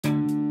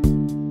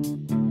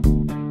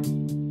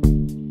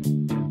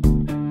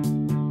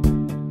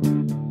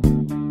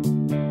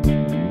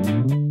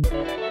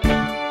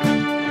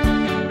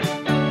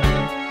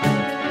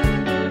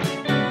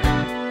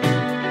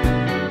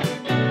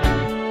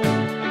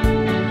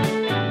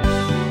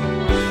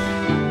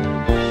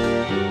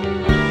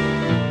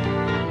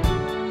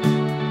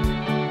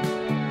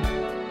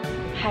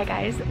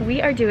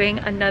we are doing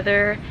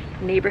another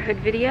neighborhood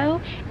video,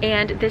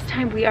 and this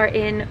time we are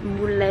in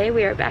Mullae.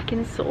 We are back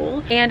in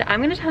Seoul, and I'm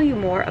going to tell you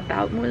more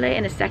about Mullae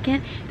in a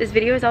second. This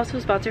video is also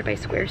sponsored by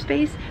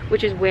Squarespace,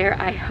 which is where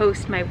I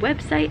host my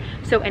website,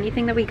 so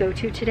anything that we go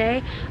to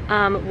today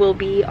will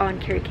be on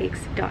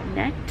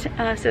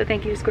caricakes.net. So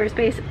thank you,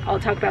 Squarespace. I'll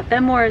talk about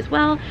them more as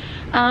well.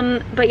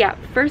 But yeah,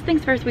 first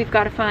things first, we've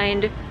got to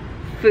find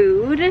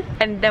food,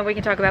 and then we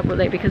can talk about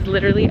Mullae, because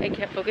literally I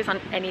can't focus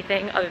on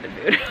anything other than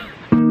food.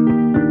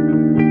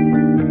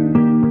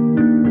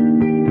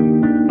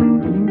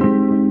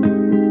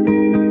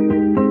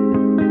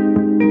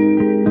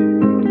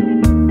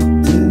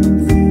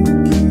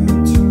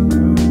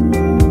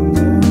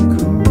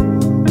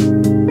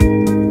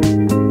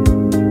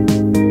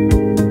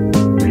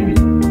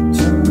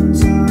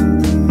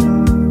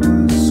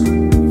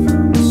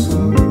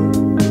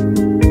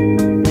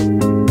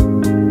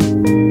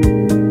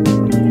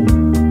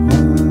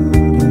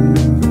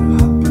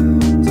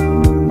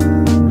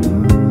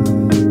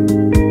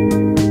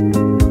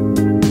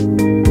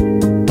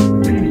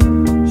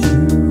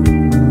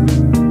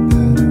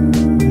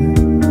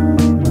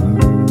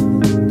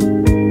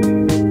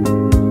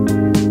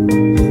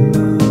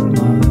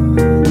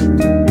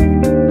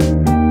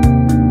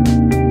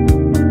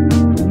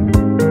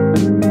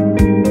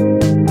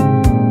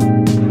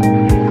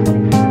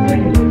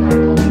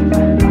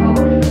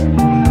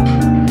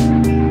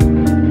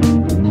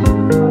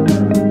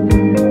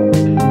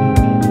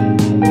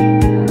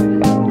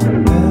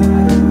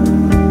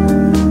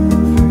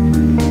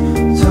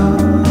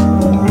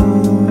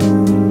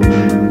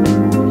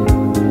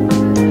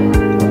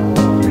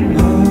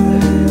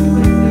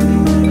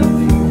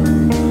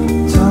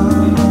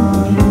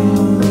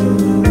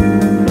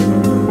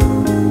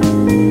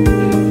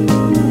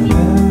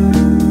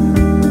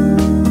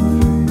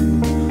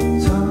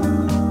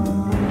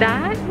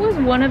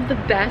 One of the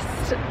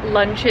best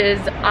lunches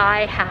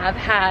I have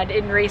had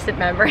in recent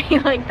memory.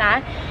 Like,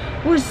 that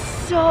was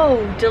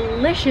so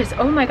delicious.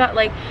 Oh my god,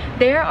 like,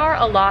 there are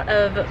a lot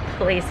of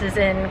places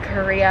in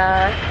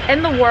Korea,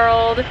 in the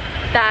world,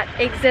 that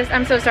exist.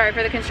 I'm so sorry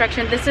for the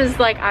construction. This is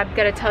like, I'm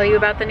gonna tell you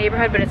about the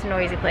neighborhood, but it's a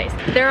noisy place.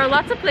 There are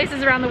lots of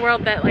places around the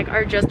world that like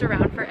are just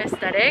around for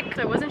aesthetic.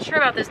 So I wasn't sure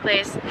about this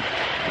place.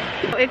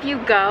 If you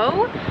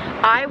go,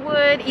 I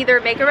would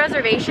either make a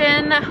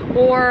reservation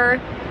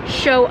or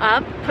show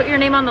up, put your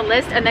name on the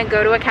list, and then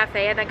go to a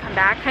cafe and then come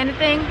back, kind of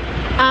thing.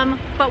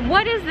 But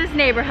what is this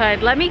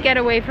neighborhood? Let me get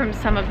away from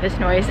some of this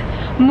noise.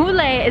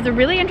 Mullae is a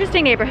really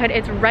interesting neighborhood.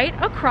 It's right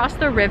across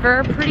the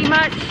river, pretty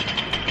much,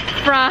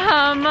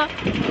 from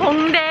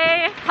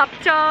Hongdae,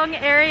 Hapjeong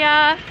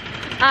area.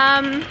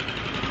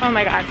 Oh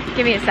my god,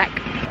 give me a sec.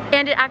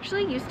 And it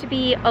actually used to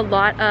be a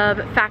lot of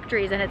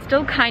factories, and it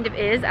still kind of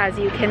is, as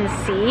you can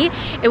see.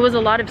 It was a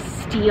lot of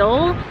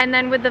steel, and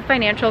then with the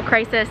financial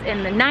crisis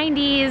in the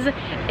 90s,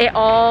 it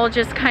all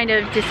just kind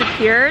of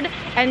disappeared,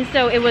 and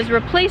so it was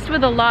replaced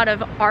with a lot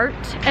of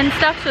art and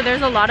stuff. So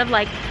there's a lot of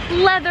like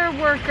leather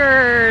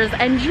workers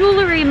and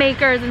jewelry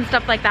makers and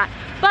stuff like that,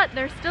 but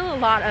there's still a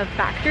lot of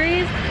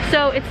factories.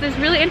 So it's this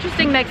really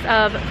interesting mix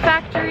of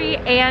factory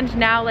and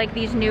now like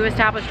these new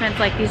establishments,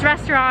 like these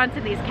restaurants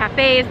and these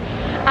cafes.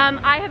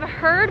 I have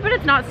heard, but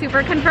it's not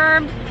super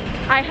confirmed,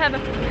 I have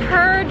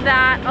heard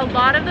that a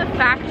lot of the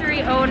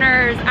factory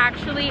owners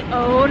actually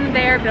own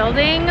their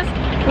buildings,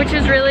 which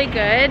is really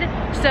good.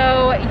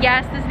 So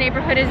yes, this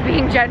neighborhood is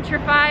being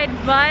gentrified,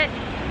 but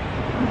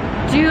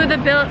do the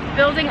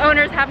building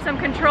owners have some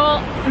control?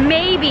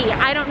 Maybe,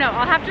 I don't know.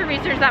 I'll have to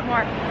research that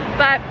more.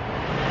 But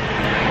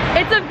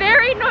it's a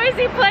very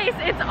noisy place.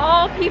 It's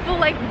all people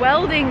like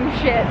welding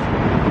shit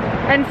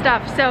and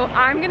stuff. So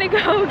I'm gonna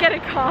go get a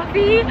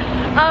coffee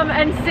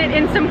and sit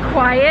in some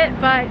quiet.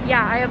 But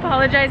yeah, I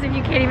apologize if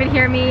you can't even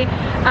hear me.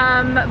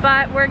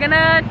 But we're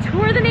gonna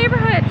tour the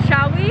neighborhood,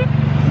 shall we?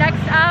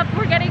 Next up,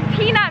 we're getting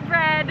peanut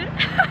bread.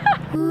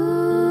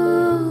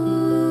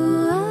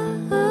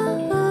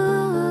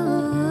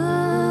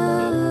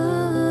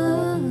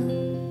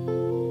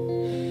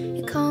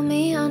 You call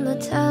me on the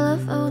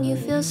telephone, you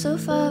feel so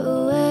far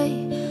away.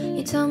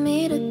 You tell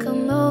me to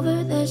come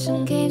over, there's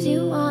some games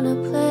you wanna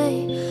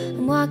play.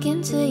 I'm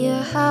walking to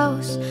your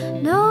house,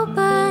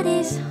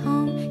 nobody's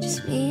home,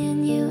 just me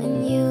and you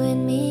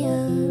and me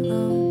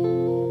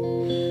alone.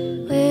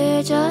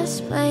 We're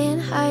just playing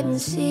hide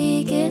and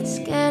seek, it's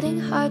getting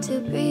hard to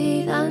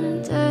breathe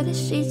under the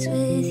sheets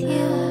with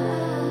you.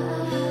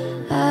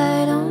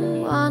 I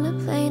don't wanna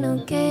play no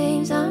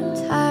games, I'm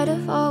tired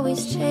of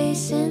always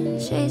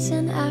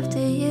chasing after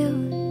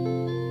you.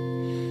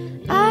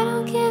 I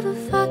don't give a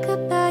fuck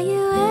about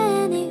you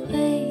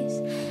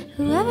anyways.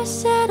 Whoever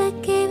said I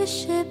gave a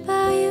shit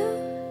about you?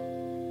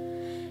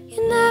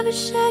 You never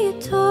share your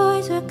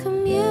toys or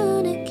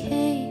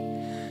communicate.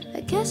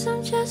 I guess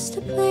I'm just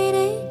a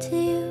playdate to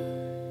you.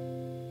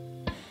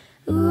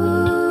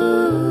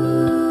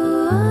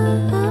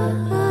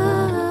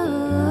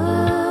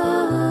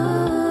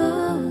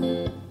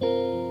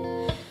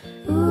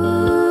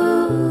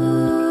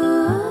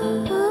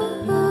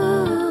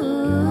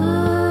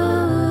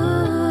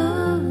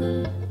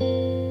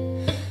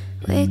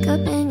 Wake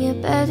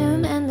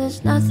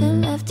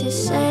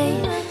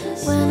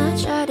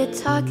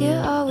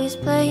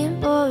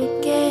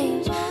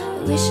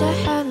wish I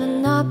had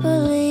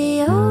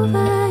monopoly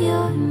over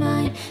your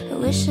mind. I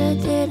wish I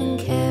didn't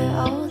care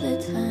all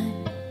the time.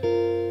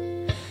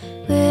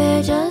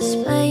 We're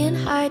just playing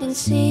hide and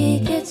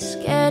seek. It's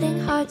getting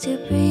hard to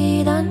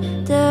breathe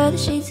under the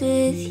sheets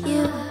with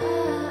you.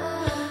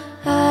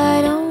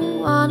 I don't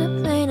wanna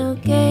play no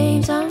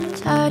games. I'm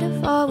tired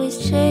of always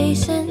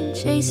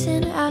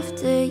chasing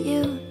after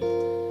you.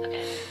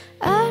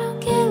 I don't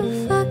give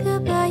a fuck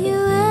about you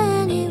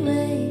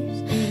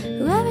anyways.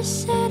 Whoever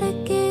said I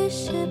gave a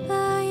shit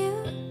about you.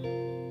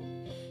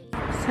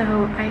 So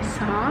I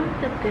saw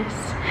that this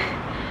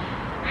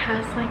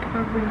has like a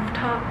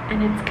rooftop, and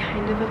it's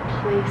kind of a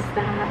place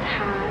that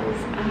has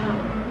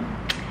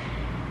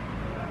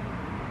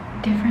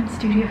different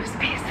studio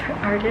space for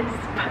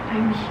artists, but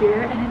I'm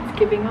here and it's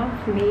giving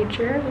off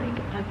major like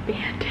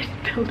abandoned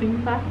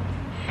building vibes.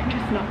 I'm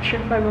just not sure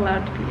if I'm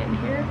allowed to be in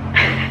here.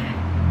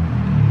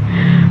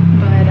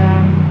 But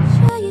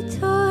show you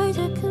toys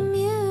or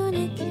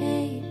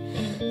communicate.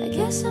 I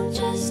guess I'm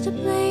just a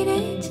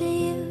blade to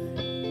you.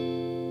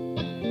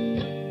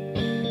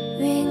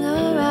 Ring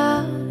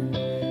around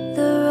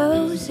the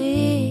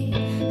rosy.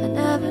 I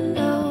never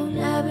know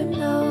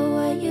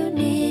what you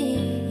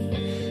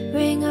need.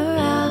 Ring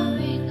around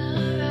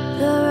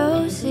the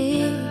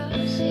rosy.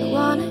 I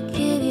wanna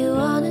give you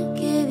what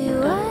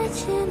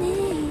you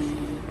need.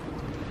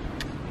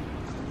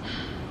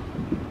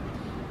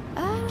 I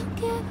don't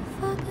give a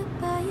fuck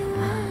about you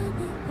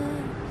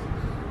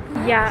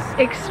anyways. yeah,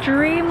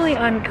 extremely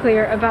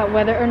unclear about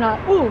whether or not,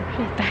 ooh,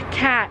 that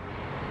cat.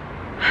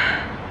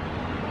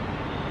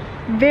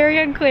 Very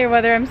unclear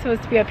whether I'm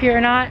supposed to be up here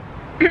or not.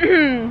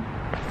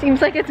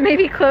 Seems like it's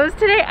maybe closed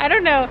today, I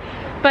don't know.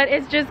 But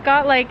it's just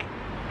got like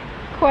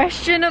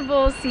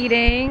questionable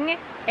seating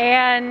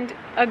and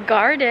a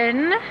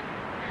garden.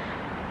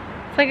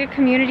 It's like a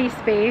community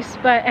space,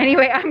 but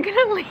anyway, I'm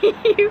gonna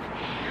leave.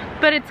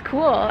 But it's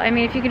cool. I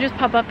mean, if you can just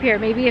pop up here,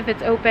 maybe if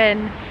it's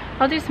open,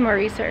 I'll do some more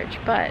research.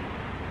 But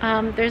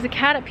there's a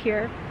cat up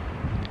here,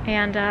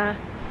 and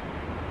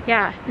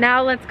yeah,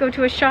 now let's go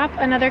to a shop,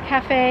 another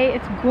cafe.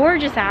 It's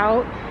gorgeous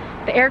out.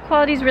 The air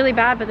quality is really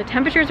bad, but the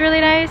temperature is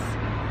really nice.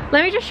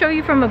 Let me just show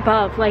you from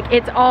above. Like,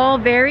 it's all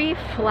very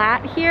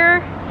flat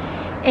here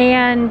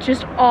and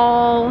just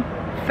all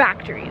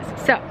factories.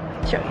 So,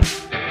 let's show you.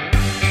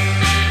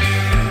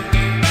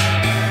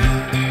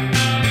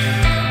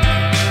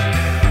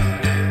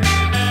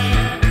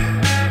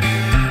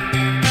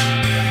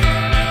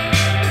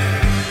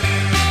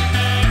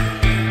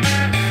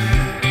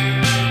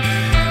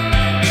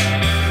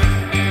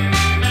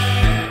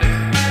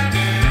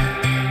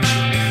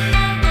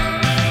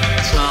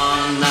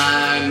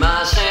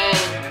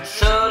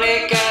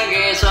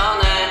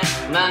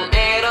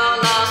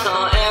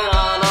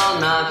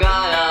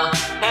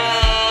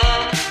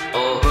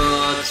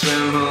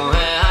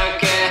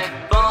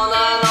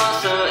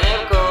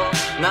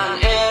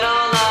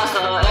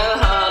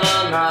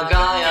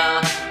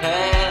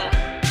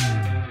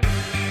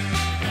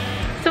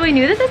 So I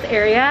knew that this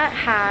area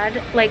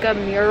had like a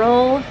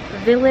mural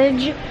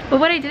village, but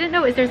what I didn't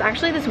know is there's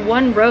actually this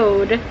one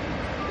road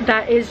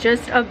that is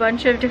just a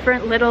bunch of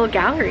different little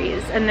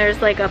galleries, and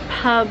there's like a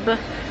pub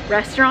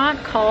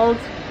restaurant called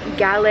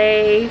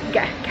Gallery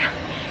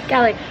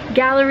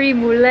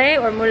Mullae,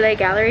 or Mullae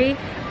Gallery.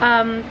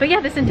 But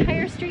yeah, this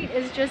entire street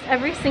is just,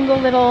 every single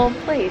little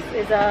place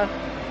is a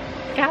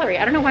gallery.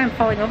 I don't know why I'm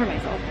falling over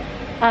myself.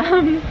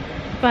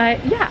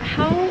 But yeah,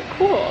 how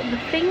cool. The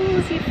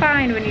things you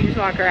find when you just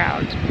walk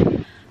around.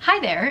 Hi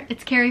there,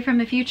 it's Carrie from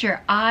the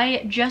future.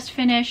 I just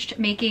finished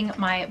making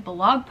my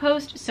blog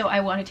post, so I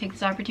want to take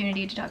this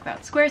opportunity to talk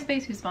about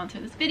Squarespace, who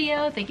sponsored this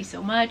video. Thank you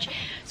so much.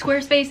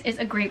 Squarespace is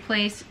a great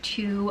place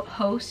to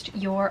host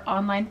your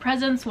online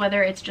presence,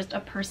 whether it's just a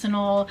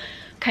personal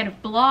kind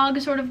of blog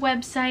sort of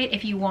website,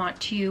 if you want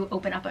to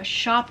open up a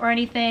shop or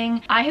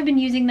anything. I have been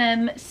using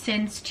them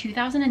since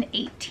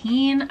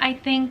 2018, I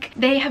think.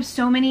 They have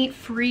so many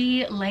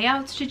free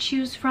layouts to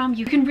choose from.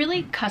 You can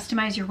really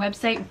customize your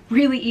website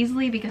really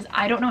easily because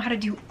I don't know how to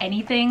do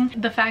anything.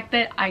 The fact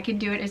that I can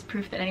do it is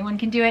proof that anyone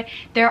can do it.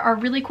 There are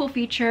really cool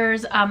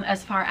features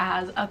as far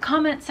as a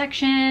comment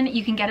section.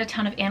 You can get a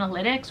ton of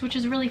analytics, which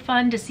is really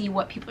fun to see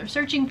what people are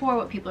searching for,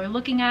 what people are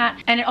looking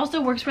at. And it also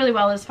works really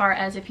well as far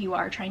as if you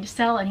are trying to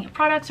sell any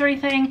products or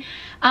anything.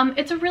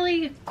 It's a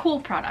really cool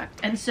product.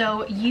 And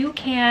so you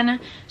can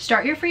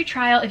start your free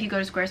trial if you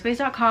go to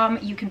squarespace.com.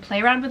 You can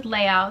play around with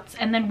layouts,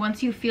 and then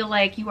once you feel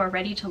like you are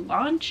ready to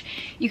launch,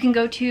 you can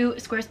go to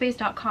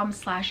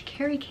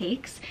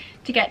squarespace.com/caricakes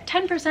to get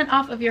 10%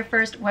 off of your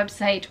first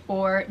website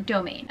or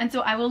domain. And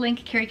so I will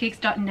link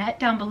caricakes.net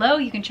down below.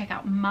 You can check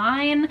out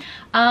mine.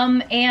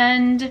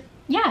 And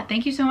yeah,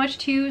 thank you so much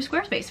to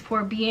Squarespace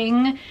for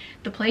being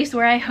the place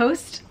where I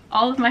host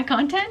all of my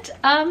content,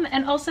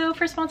 and also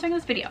for sponsoring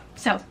this video.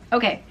 So,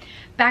 okay,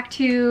 back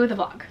to the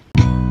vlog.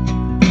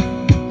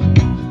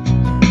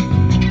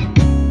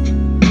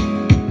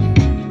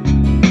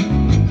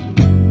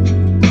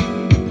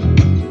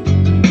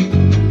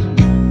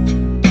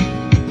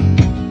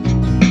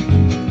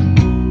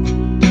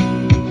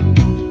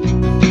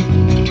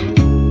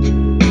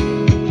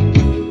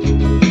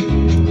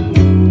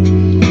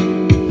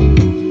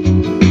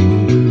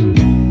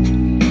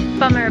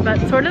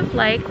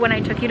 like when I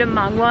took you to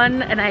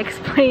Mangwon and I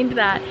explained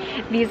that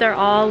these are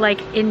all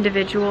like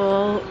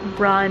individual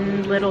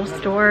run little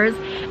stores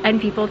and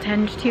people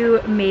tend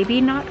to maybe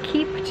not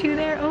keep to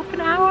their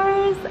open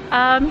hours.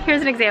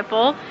 Here's an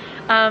example.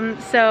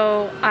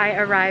 So I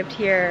arrived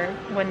here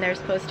when they're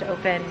supposed to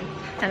open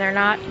and they're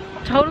not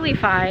totally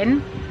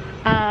fine.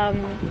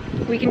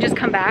 We can just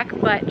come back,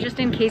 but just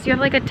in case you have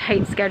like a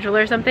tight schedule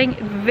or something,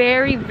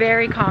 very,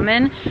 very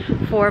common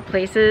for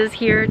places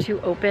here to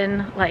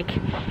open like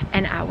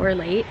an hour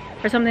late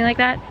or something like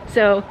that.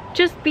 So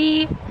just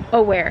be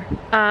aware.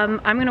 I'm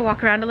gonna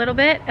walk around a little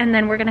bit and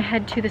then we're gonna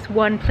head to this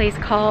one place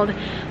called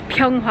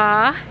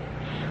Pyeonghwa,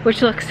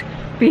 which looks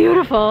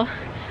beautiful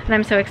and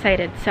I'm so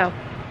excited. So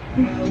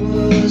I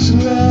was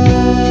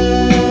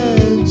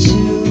led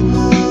to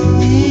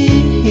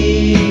believe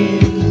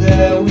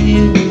that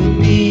we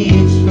would be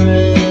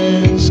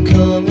friends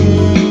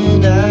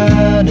coming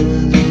out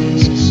of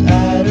this.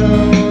 I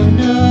don't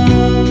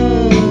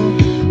know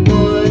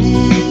what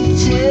it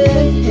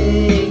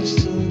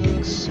takes to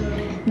look so.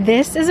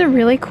 this is a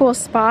really cool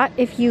spot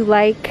if you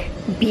like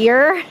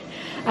beer.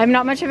 I'm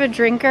not much of a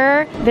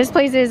drinker. This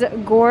place is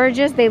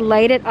gorgeous. They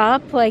light it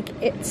up like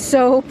it's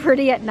so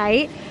pretty at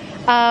night.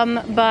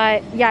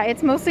 But yeah,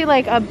 it's mostly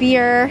like a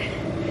beer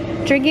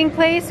drinking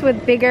place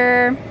with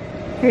bigger,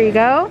 here you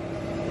go.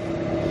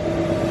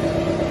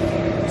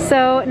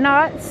 So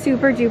not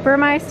super duper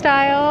my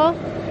style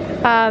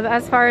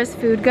as far as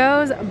food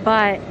goes,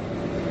 but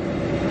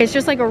it's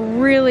just like a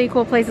really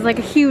cool place. It's like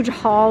a huge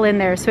hall in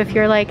there. So if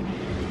you're like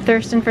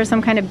thirsting for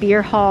some kind of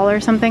beer hall or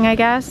something, I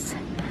guess,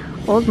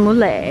 Old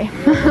Mullae.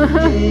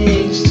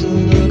 Things to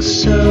look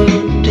so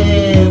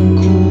damn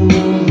cool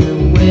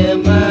and wear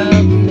my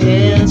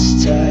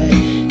pants tight.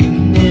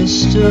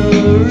 Mystery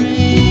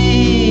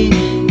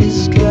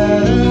is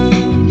got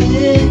 'em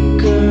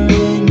bigger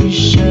and you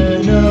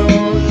sure know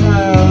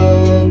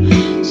how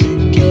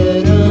to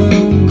get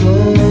 'em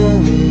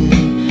going.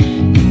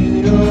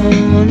 You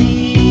don't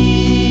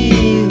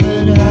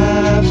even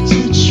have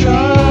to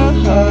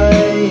try,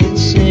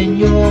 it's in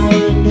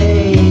your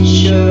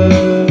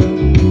nature.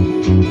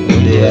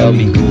 That'll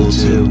be cool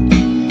too.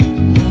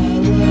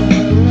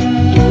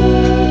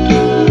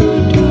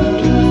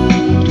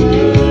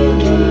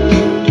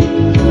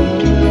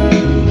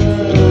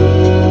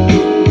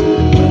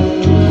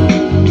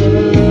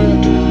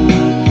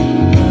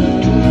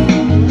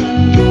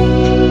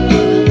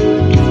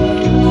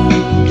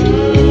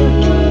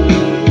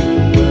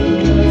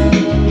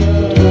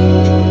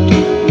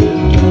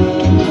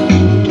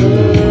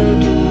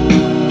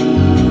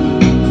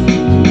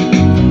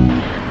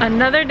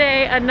 Another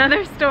day,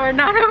 another store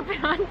not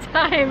open on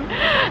time.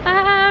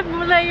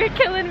 Mullae, you're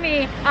killing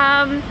me.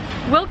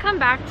 We'll come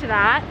back to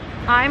that.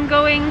 I'm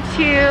going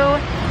to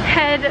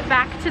head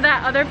back to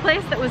that other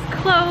place that was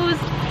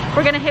closed.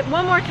 We're gonna hit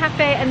one more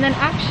cafe and then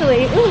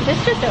actually, ooh,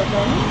 this just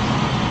opened.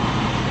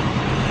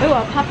 Ooh,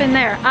 I'll pop in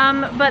there.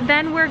 But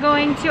then we're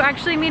going to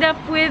actually meet up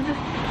with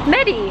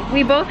Mehdi.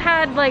 We both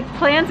had like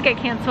plans get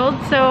canceled,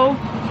 so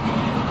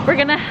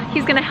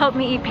he's gonna help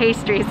me eat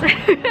pastries.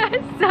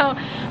 So,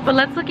 but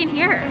let's look in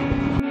here.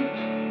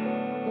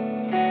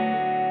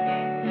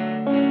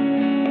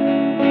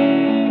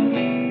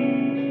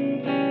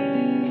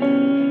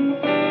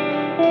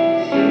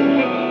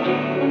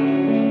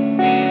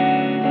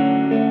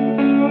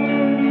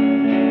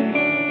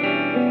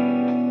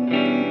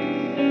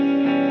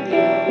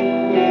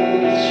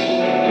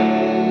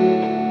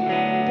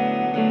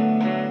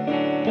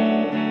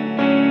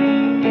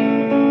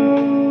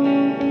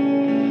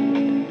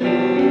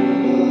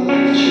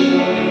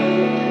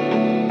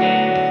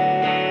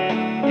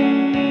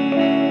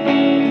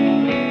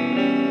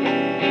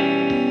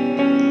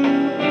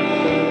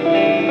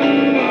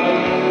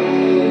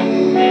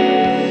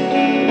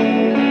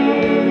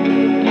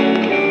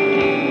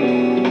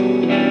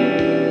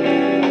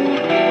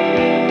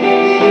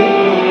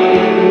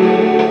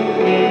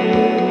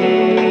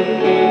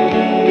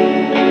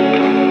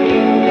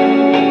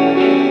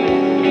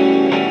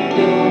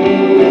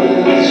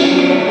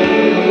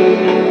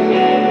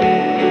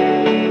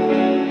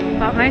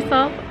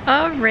 Myself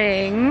a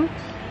ring.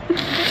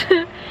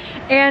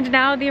 And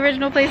now the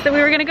original place that we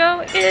were gonna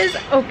go is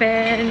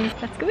open.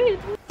 Let's go in.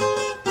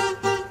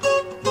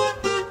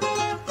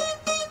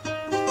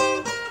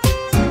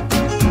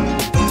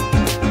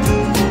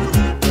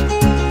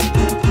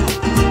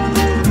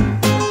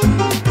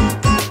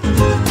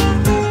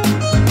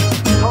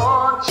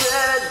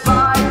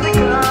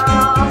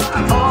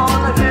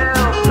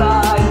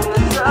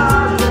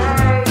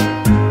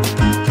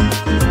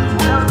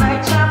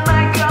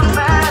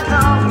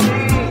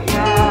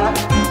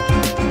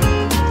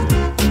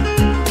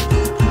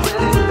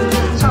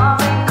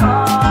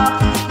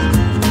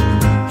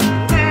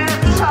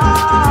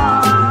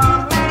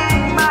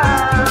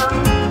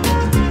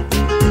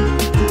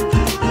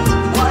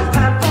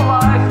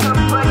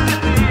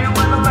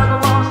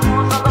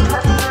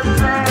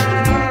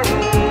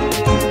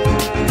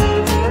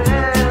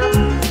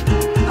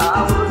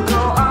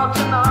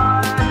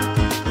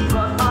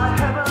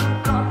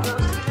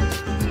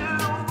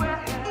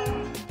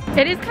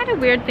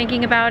 weird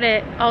thinking about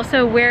it.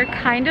 Also, we're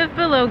kind of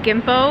below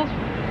Gimpo,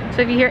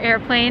 so if you hear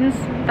airplanes,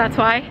 that's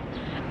why.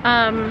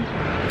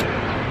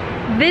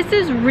 This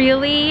is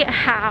really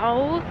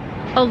how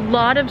a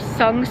lot of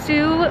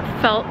Seongsu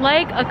felt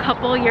like a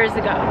couple years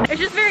ago. It's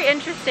just very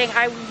interesting.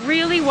 I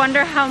really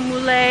wonder how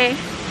Mullae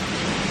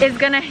is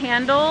gonna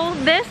handle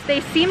this.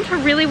 They seem to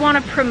really want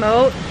to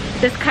promote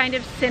this kind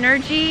of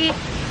synergy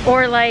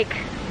or like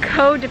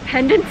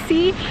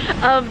codependency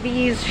of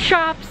these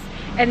shops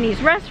and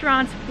these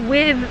restaurants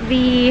with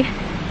the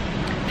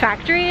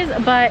factories,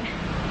 but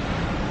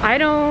I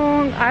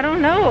don't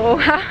know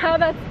how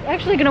that's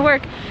actually gonna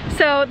work.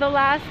 So the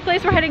last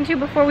place we're heading to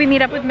before we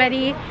meet up with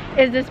Mehdi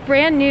is this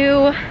brand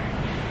new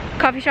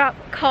coffee shop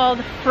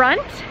called Pont?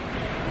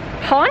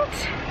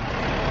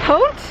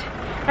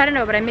 I don't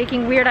know, but I'm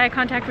making weird eye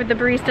contact with the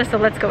barista, so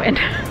let's go in.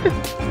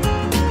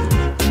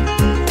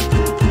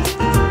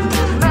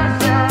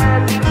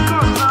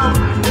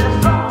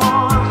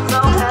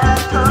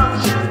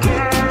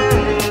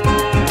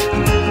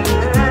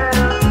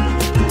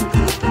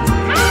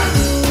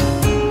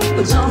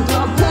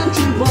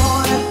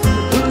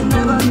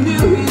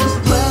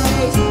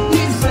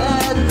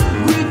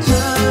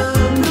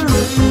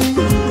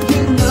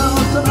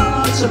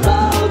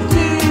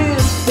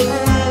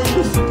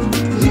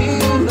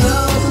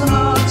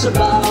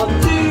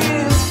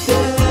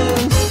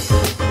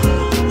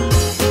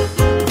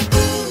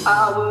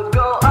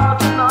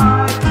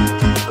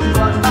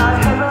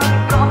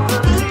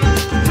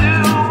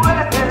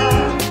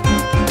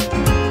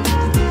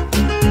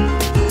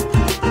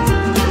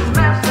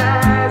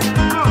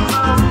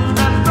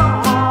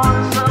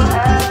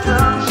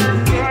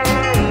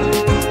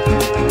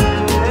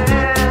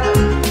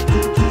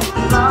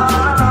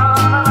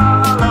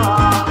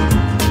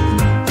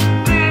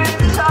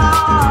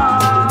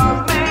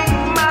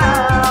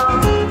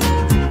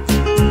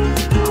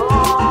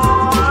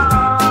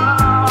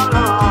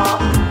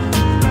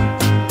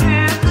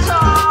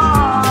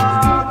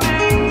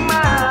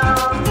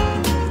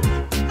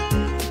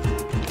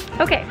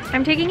 Okay,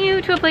 I'm taking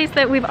you to a place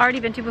that we've already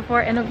been to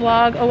before in a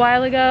vlog a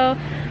while ago.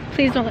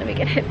 Please don't let me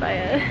get hit by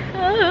a...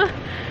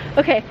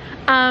 Okay,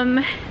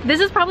 this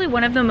is probably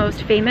one of the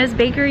most famous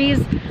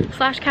bakeries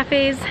slash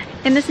cafes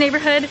in this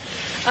neighborhood.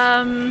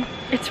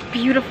 It's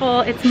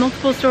beautiful, it's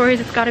multiple stories,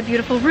 it's got a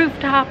beautiful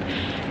rooftop.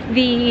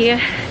 The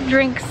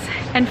drinks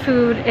and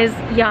food is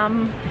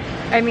yum.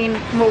 I mean,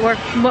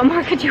 what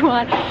more could you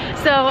want?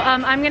 So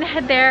I'm gonna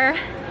head there.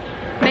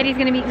 Mehdi's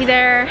gonna meet me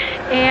there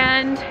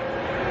and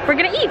we're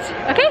gonna eat,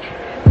 okay?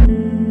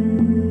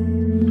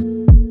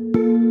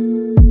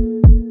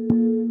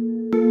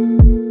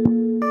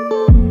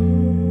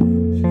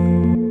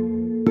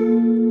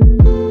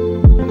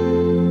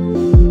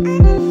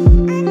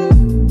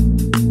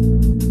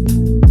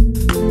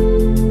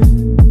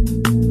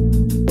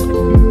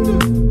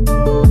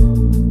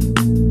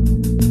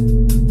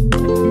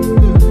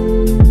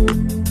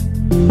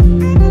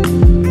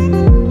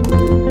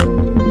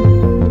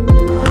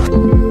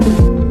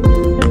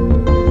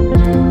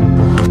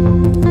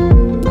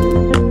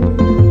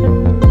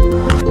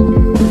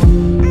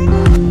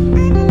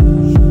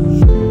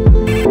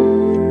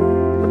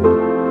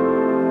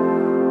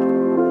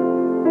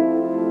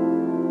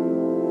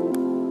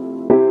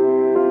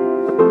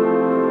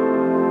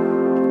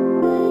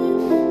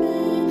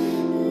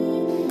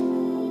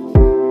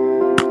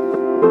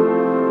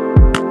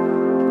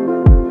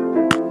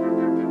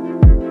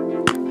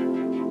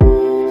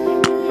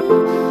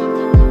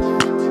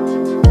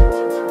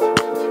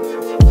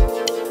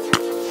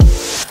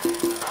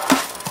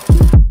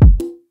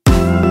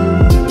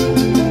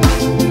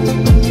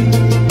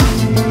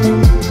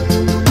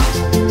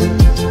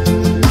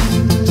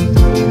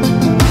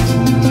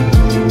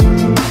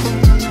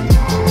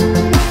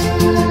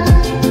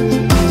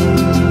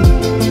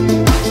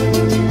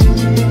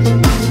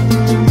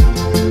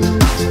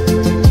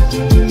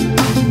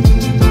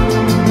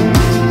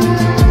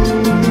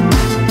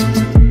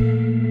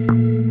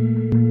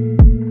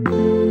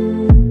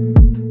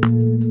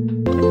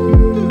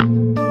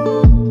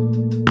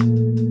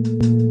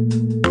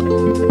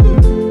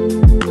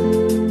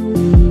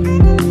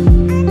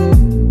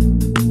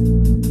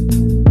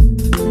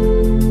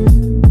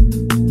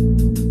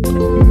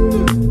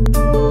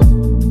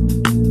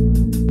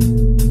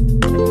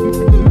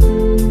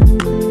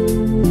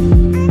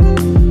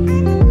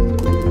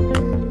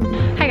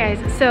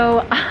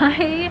 So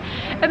I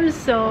am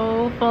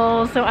so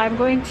full, so I'm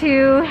going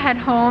to head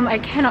home. I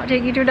cannot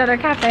take you to another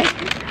cafe,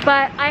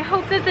 but I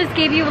hope that this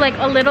gave you like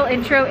a little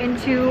intro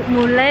into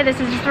Mullae. This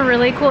is just a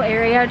really cool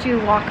area to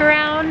walk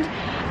around.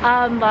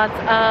 Lots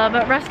of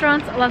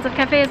restaurants, lots of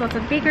cafes, lots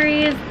of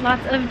bakeries,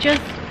 lots of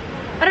just,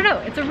 I don't know,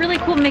 it's a really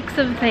cool mix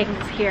of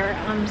things here.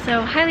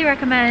 So highly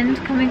recommend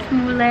coming to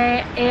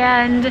Mullae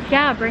and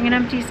yeah, bring an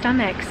empty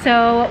stomach.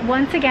 So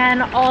once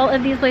again, all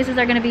of these places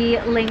are gonna be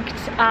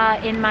linked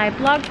in my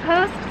blog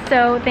post.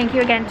 So thank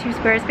you again to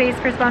Squarespace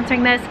for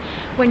sponsoring this.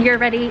 When you're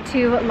ready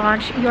to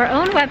launch your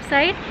own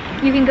website,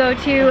 you can go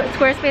to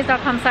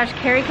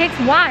squarespace.com/caricakes.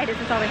 Why does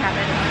this always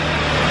happen?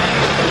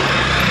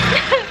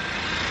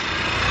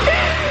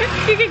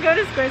 You can go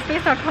to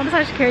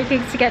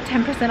squarespace.com/caricakes to get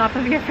 10% off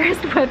of your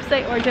first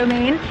website or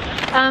domain.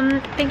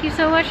 Thank you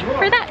so much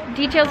for that.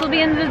 Details will be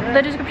in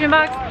the description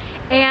box.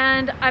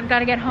 And I've got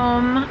to get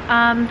home.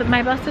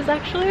 My bus is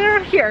actually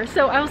here.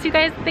 So I will see you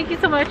guys. Thank you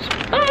so much.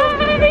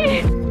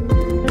 Bye.